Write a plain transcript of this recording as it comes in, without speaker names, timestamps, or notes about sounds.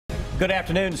Good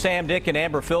afternoon. Sam, Dick, and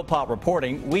Amber Philpott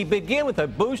reporting. We begin with a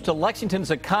boost to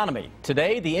Lexington's economy.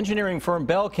 Today, the engineering firm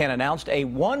Belcan announced a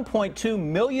 $1.2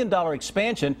 million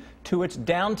expansion to its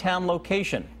downtown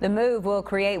location. The move will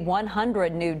create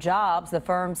 100 new jobs. The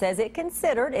firm says it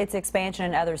considered its expansion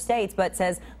in other states, but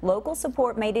says local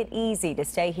support made it easy to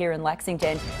stay here in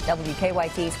Lexington.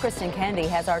 WKYT's Kristen Kennedy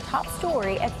has our top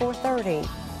story at 4:30.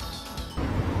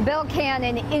 Belcan,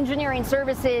 an engineering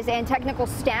services and technical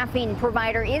staffing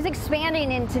provider, is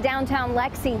expanding into downtown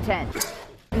Lexington.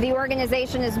 The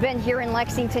organization has been here in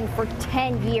Lexington for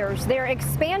 10 years. Their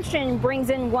expansion brings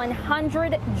in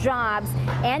 100 jobs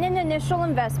and an initial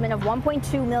investment of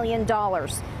 $1.2 million.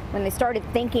 When they started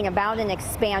thinking about an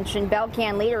expansion,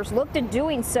 Belcan leaders looked at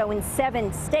doing so in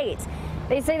 7 states.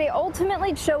 They say they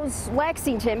ultimately chose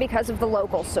Lexington because of the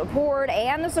local support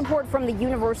and the support from the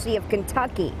University of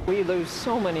Kentucky. We lose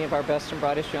so many of our best and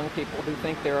brightest young people who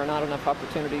think there are not enough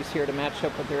opportunities here to match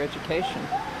up with their education.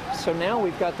 So now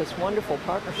we've got this wonderful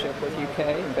partnership with UK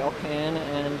and Belcan,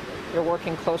 and they're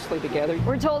working closely together.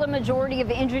 We're told a majority of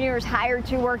engineers hired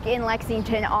to work in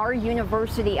Lexington are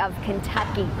University of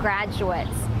Kentucky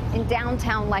graduates. In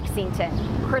downtown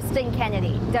Lexington, Kristen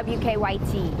Kennedy,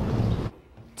 WKYT.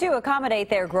 To accommodate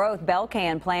their growth,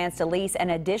 Belcan plans to lease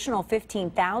an additional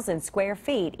 15,000 square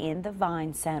feet in the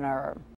Vine Center.